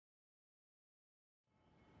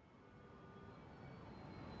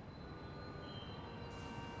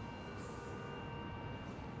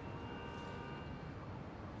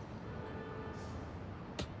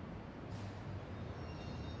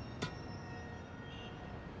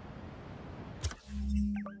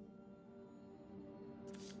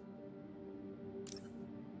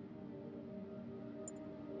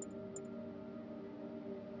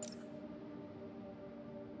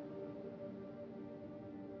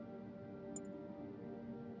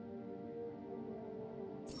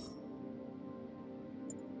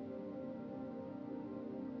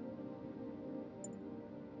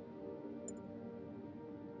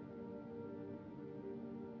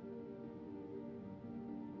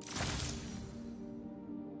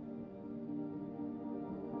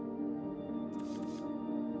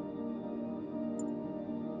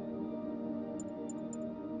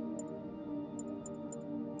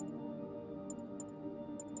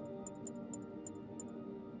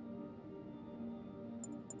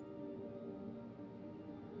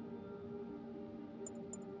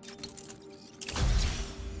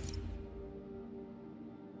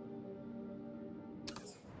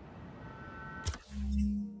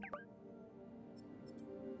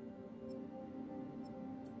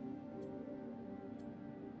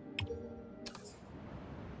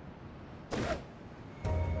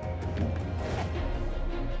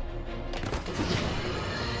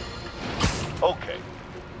Okay.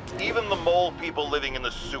 Even the mole people living in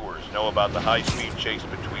the sewers know about the high-speed chase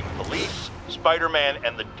between police, Spider-Man,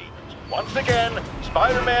 and the demons. Once again,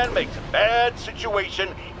 Spider-Man makes a bad situation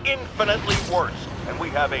infinitely worse, and we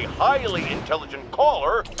have a highly intelligent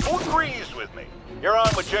caller who agrees with me. You're on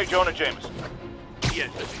with J. Jonah Jameson.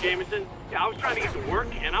 Yes, Mr. Jameson. Yeah, I was trying to get to work,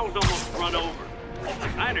 and I was almost run over.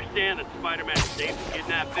 Look, I understand that Spider-Man saved the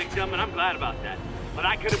kidnapped victim, and I'm glad about that. But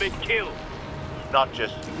I could have been killed. Not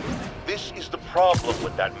just you. This is the problem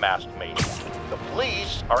with that masked maniac. The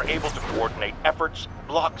police are able to coordinate efforts,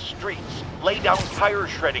 block streets, lay down tire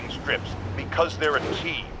shredding strips, because they're a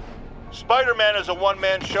team. Spider-Man is a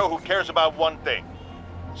one-man show who cares about one thing.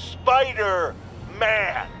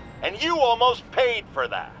 Spider-Man! And you almost paid for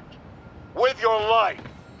that. With your life.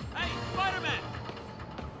 Hey, Spider-Man!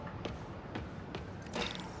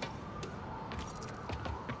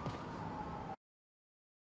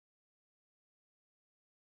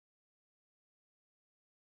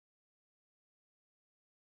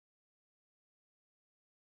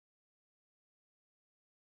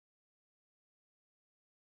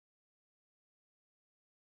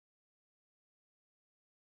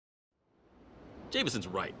 Jameson's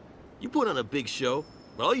right. You put on a big show,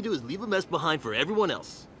 but all you do is leave a mess behind for everyone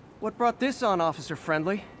else. What brought this on, Officer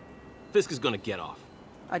Friendly? Fisk is gonna get off.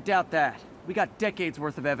 I doubt that. We got decades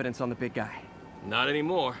worth of evidence on the big guy. Not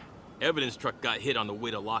anymore. Evidence truck got hit on the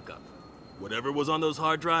way to lockup. Whatever was on those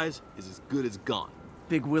hard drives is as good as gone.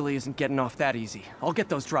 Big Willie isn't getting off that easy. I'll get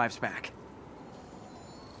those drives back.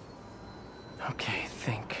 Okay,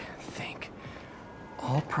 think.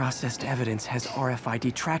 All processed evidence has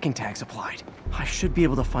RFID tracking tags applied. I should be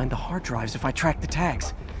able to find the hard drives if I track the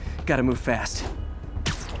tags. Gotta move fast.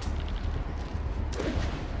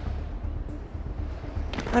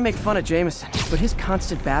 I make fun of Jameson, but his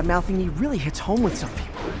constant bad-mouthing me really hits home with some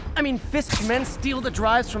people. I mean, Fisk's men steal the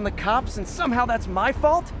drives from the cops, and somehow that's my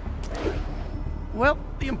fault? Well,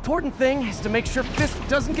 the important thing is to make sure Fisk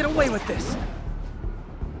doesn't get away with this.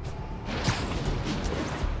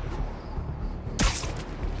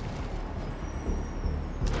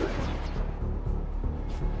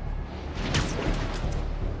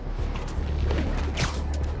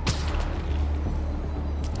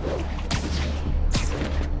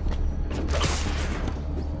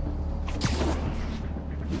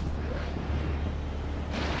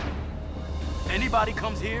 Anybody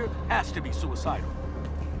comes here has to be suicidal.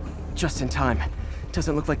 Just in time.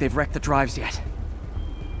 Doesn't look like they've wrecked the drives yet.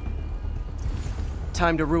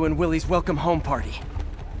 Time to ruin Willie's welcome home party.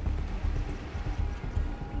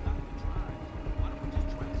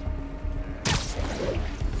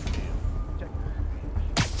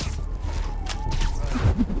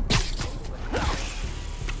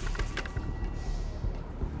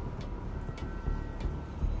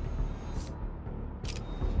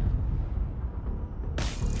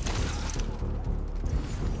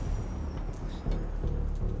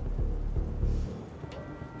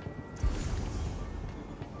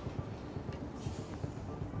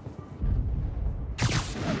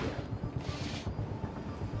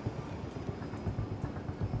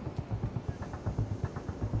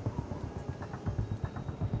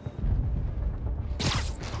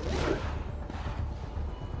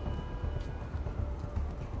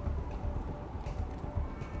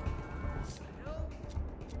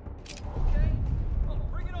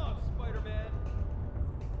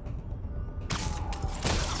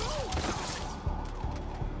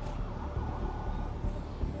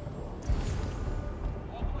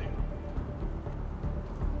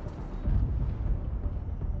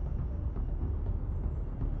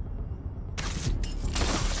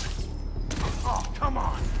 Come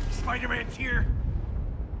on! Spider-Man's here!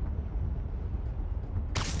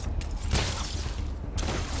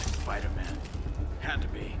 Spider-Man. Had to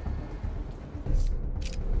be.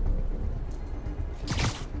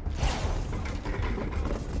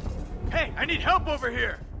 Hey, I need help over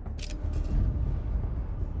here!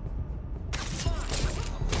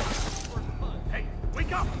 Hey,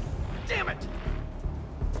 wake up! Damn it!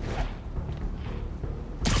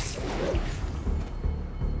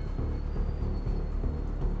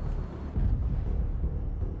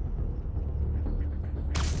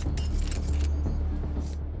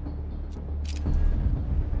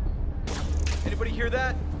 Anybody hear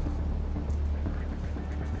that?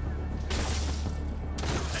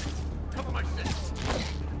 Hey, cover my six.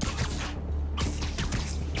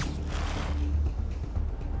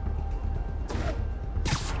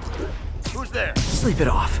 Who's there? Sleep it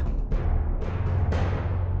off.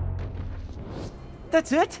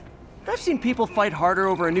 That's it? I've seen people fight harder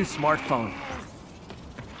over a new smartphone.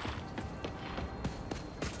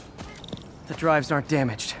 The drives aren't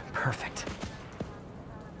damaged. Perfect.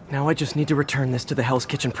 Now I just need to return this to the Hell's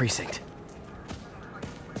Kitchen precinct.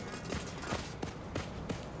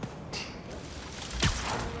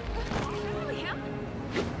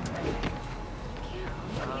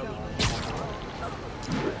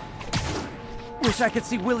 Wish I could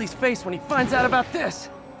see Willie's face when he finds out about this.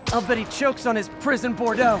 I'll bet he chokes on his prison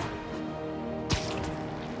Bordeaux.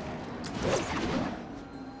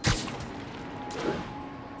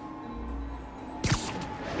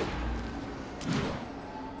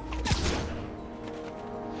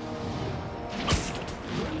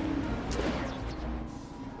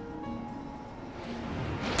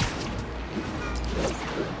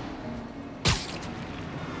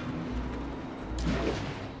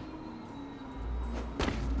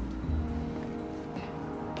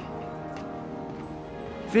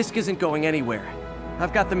 Fisk isn't going anywhere.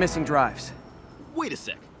 I've got the missing drives. Wait a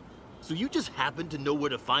sec. So you just happen to know where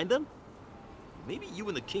to find them? Maybe you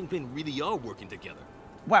and the Kingpin really are working together.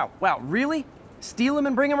 Wow, really? Steal him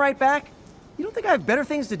and bring him right back? You don't think I have better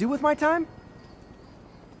things to do with my time?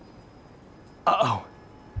 Uh-oh.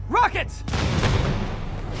 Rockets!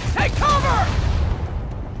 Take cover!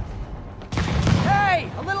 Hey,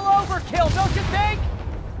 a little overkill, don't you think?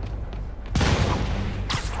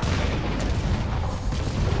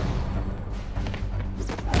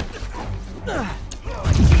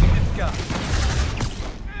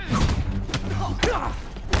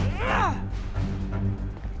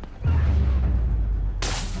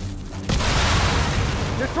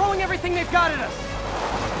 They're throwing everything they've got at us!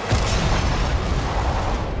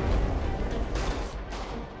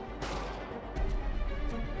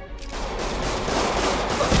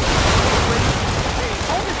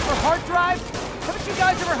 All this for hard drives? Haven't you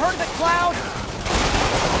guys ever heard of the cloud?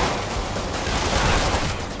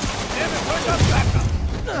 Damn it, where's our backup?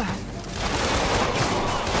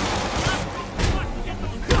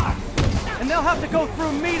 And they'll have to go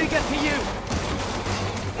through me to get to you!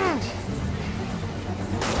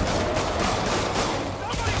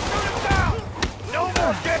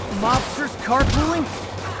 Mobsters carpooling?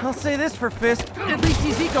 I'll say this for Fisk, at least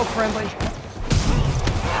he's eco-friendly.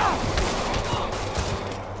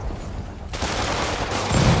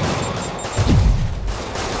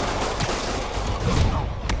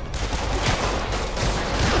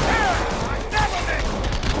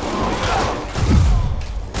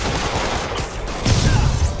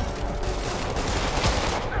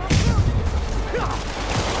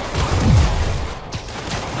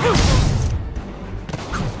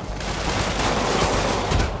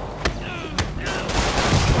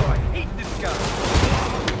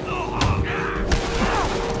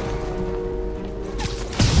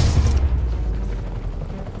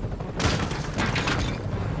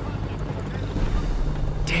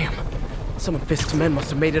 Some of Fisk's men must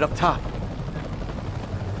have made it up top.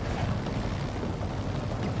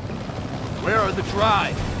 Where are the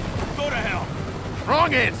drives? Go to hell!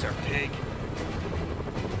 Wrong answer, pig!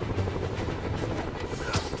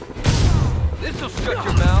 This'll shut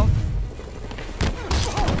your mouth!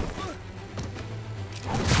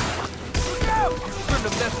 Shouldn't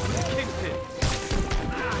have messed with the Kingpin!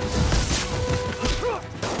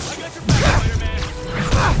 I got your back,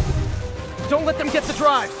 Spider-Man! Don't let them get the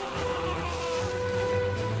drives!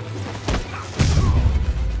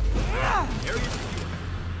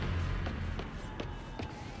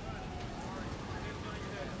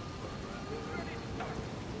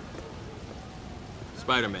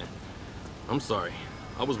 Spider-Man, I'm sorry.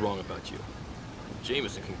 I was wrong about you.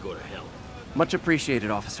 Jameson can go to hell. Much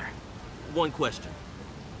appreciated, officer. One question.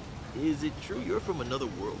 Is it true you're from another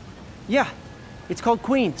world? Yeah, it's called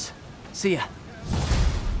Queens. See ya.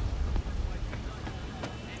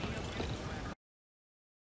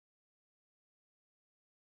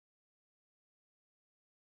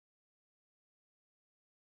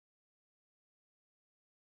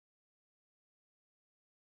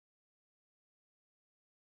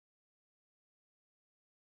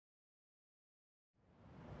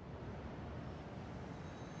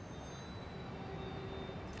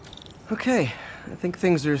 Okay, I think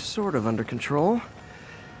things are sort of under control.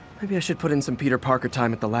 Maybe I should put in some Peter Parker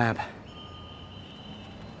time at the lab.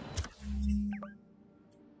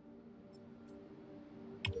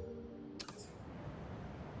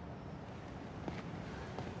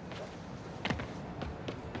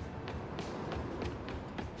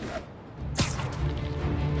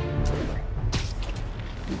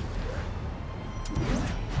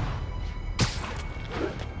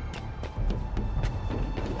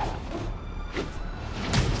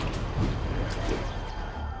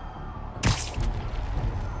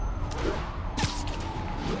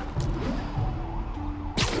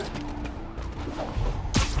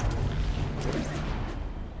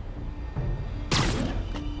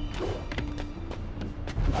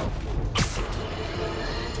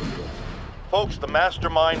 Folks, the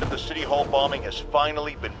mastermind of the City Hall bombing has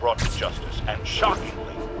finally been brought to justice, and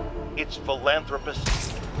shockingly, it's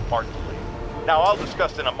philanthropist Martin Lee. Now, I'll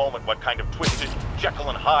discuss in a moment what kind of twisted Jekyll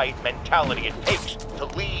and Hyde mentality it takes to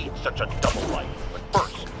lead such a double life. But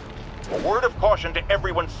first, a word of caution to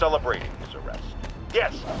everyone celebrating his arrest.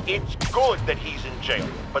 Yes, it's good that he's in jail,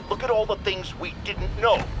 but look at all the things we didn't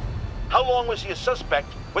know. How long was he a suspect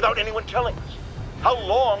without anyone telling us? How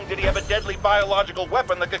long did he have a deadly biological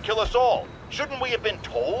weapon that could kill us all? Shouldn't we have been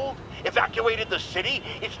told? Evacuated the city?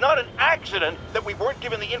 It's not an accident that we weren't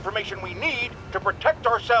given the information we need to protect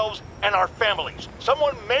ourselves and our families.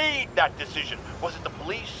 Someone made that decision. Was it the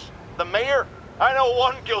police? The mayor? I know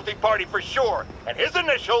one guilty party for sure, and his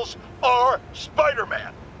initials are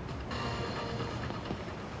Spider-Man.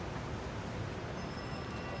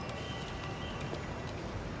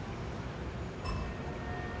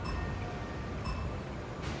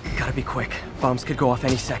 Gotta be quick. Bombs could go off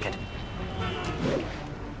any second.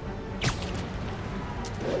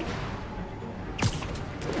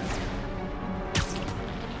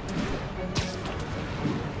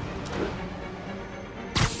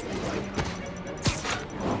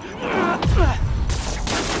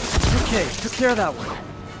 Okay, took care of that one.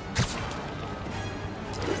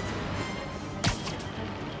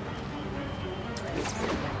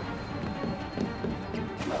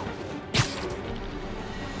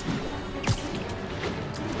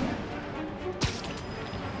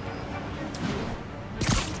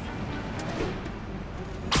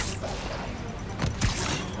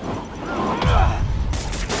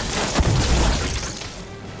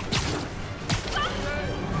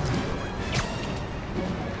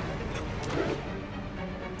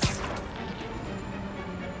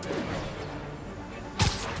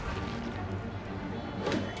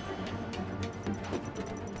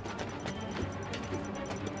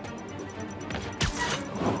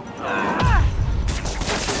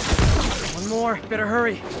 Better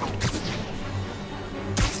hurry.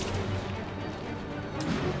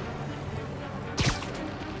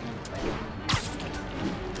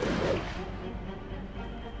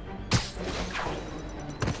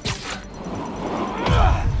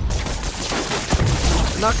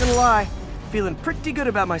 Not gonna lie, feeling pretty good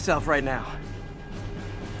about myself right now.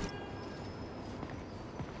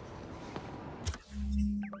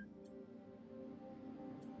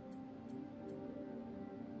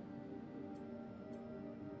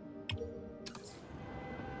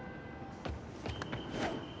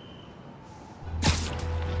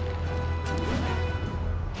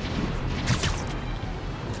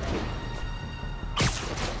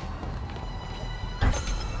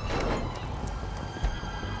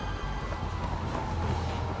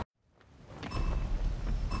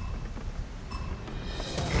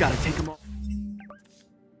 Gotta take them all.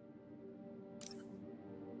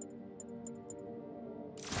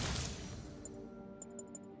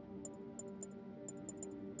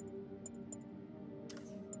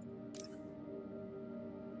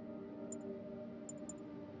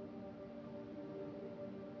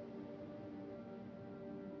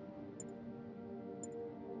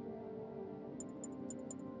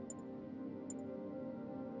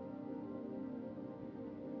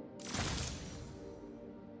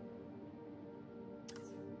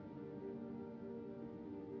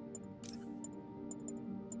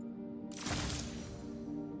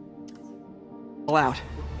 Out.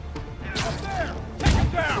 Up there! Take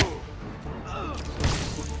him down!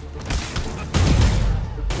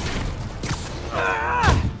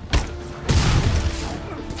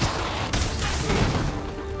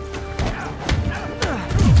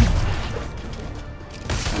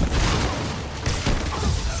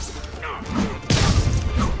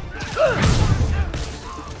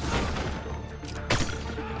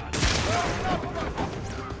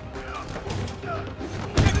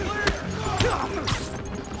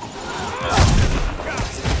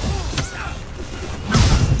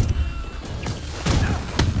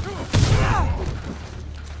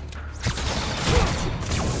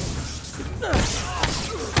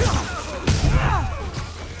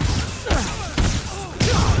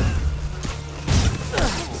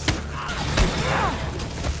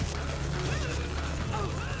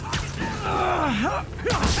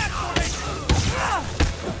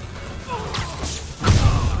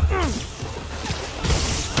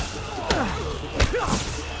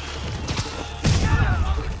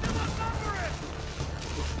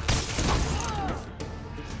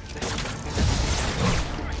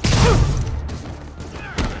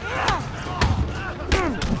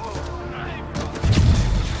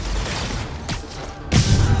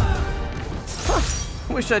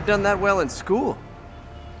 Wish I'd done that well in school.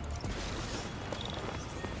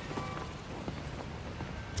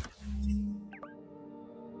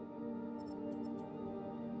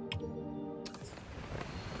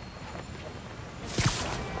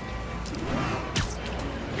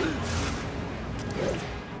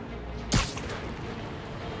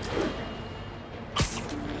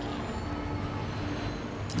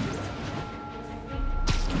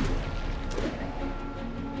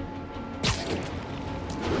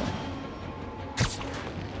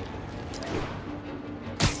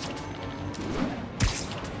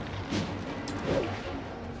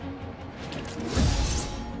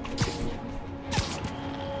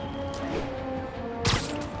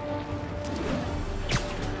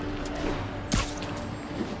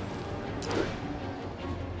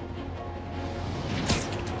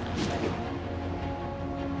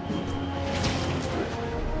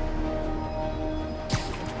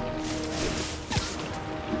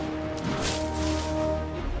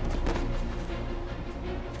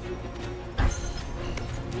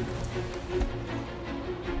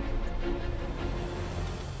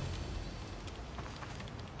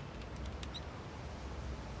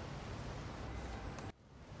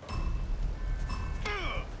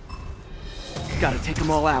 Gotta take them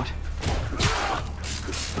all out.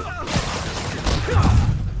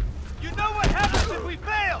 You know what happens if we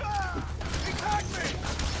fail! Attack me!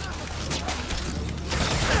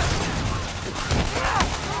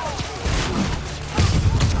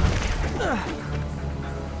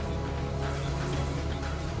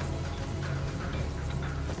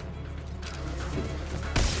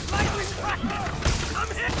 I'm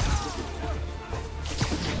hit!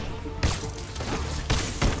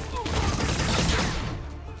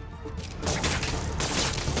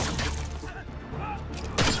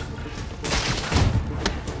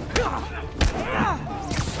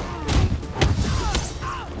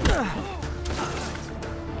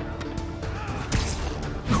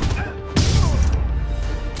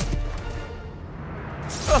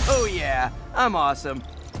 Oh yeah, I'm awesome.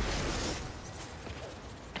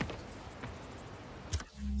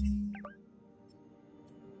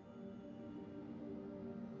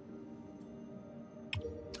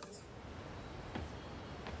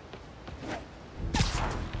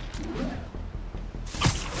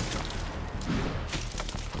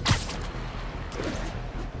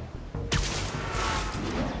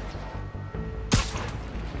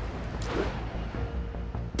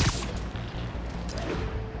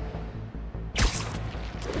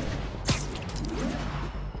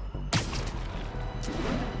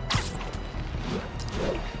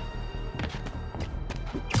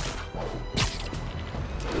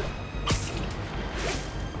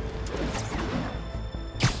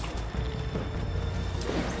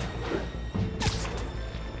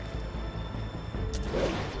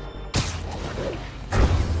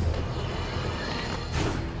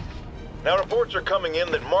 Now, reports are coming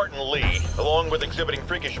in that Martin Lee, along with exhibiting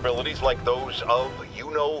freakish abilities like those of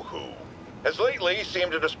you-know-who, has lately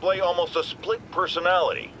seemed to display almost a split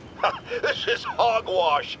personality. This is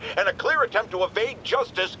hogwash and a clear attempt to evade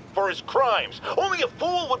justice for his crimes. Only a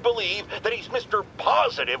fool would believe that he's Mr.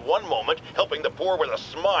 Positive one moment, helping the poor with a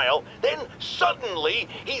smile, then suddenly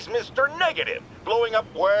he's Mr. Negative, blowing up,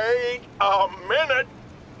 wait a minute,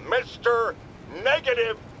 Mr.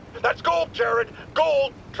 Negative. That's gold, Jared.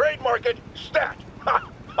 Gold. Trademark it. Stat.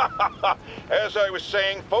 As I was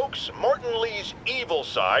saying, folks, Martin Lee's evil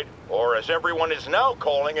side, or as everyone is now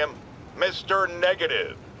calling him, Mr.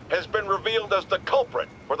 Negative, has been revealed as the culprit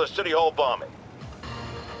for the City Hall bombing.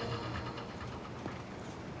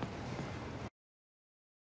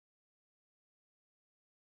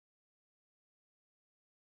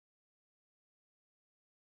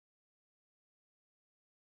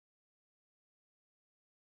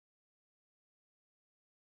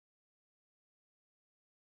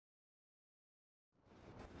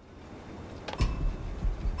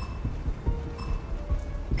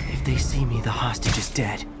 If they see me, the hostage is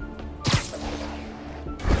dead.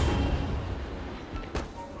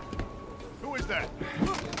 Who is that?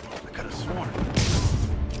 I could have sworn.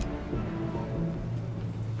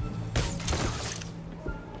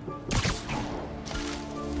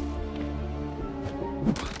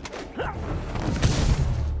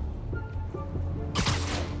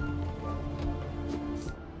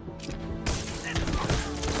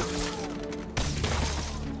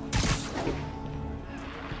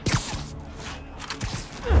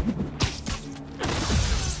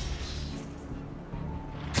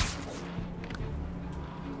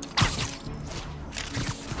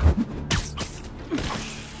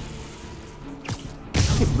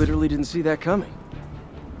 Literally didn't see that coming.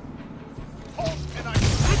 I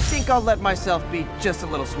think I'll let myself be just a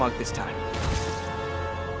little smug this time.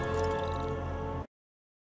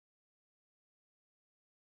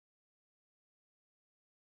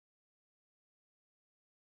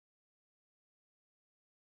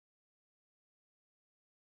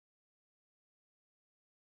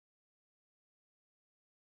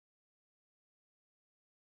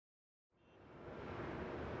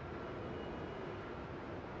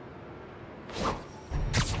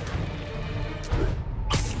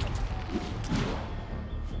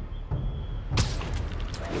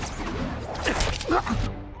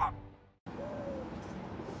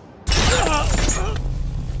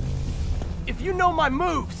 If you know my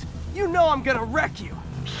moves, you know I'm gonna wreck you.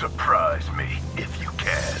 Surprise me if you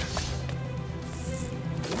can.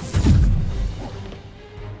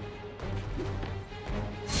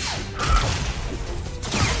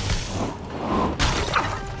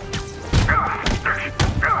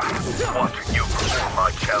 Watching you perform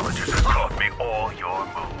my challenges has taught me all your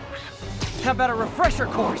moves. How about a refresher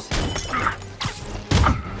course?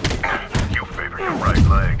 You favor your right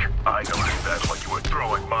leg. I noticed that when you were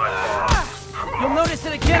throwing my bomb. You'll notice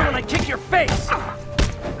it again when I kick your face!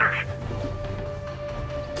 Scary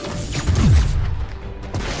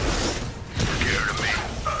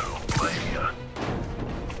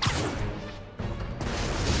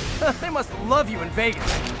gonna love you in Vegas.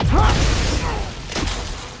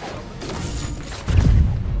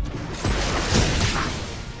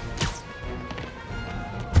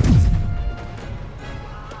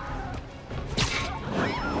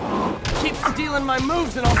 Keep stealing my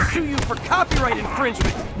moves and I'll sue you for copyright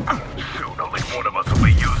infringement. Soon only one of us will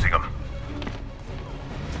be using them.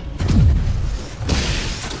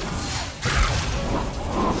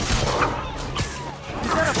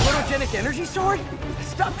 Is that a photogenic energy sword?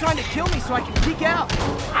 Stop trying to kill me so I can peek out.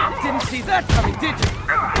 Didn't see that coming, did you?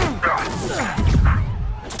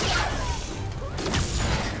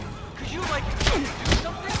 Could you, like, do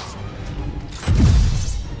something?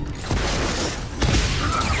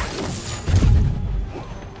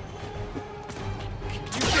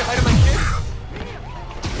 You say hi to my kid?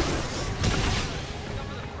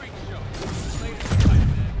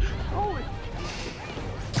 Holy...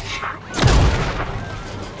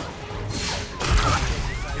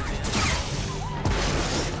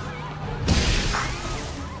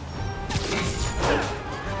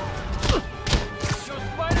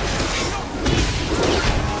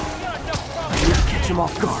 Catch him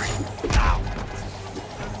off guard.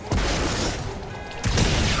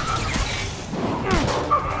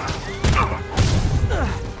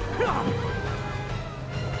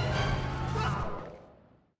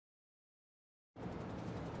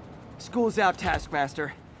 School's out,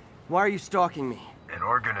 Taskmaster. Why are you stalking me? An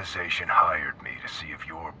organization hired me to see if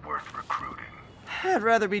you're worth recruiting. I'd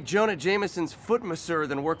rather be Jonah Jameson's foot masseur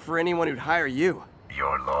than work for anyone who'd hire you.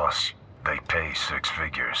 Your loss, they pay 6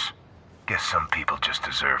 figures. Guess some people just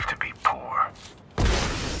deserve to be poor.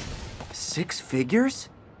 6 figures?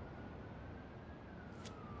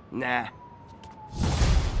 Nah,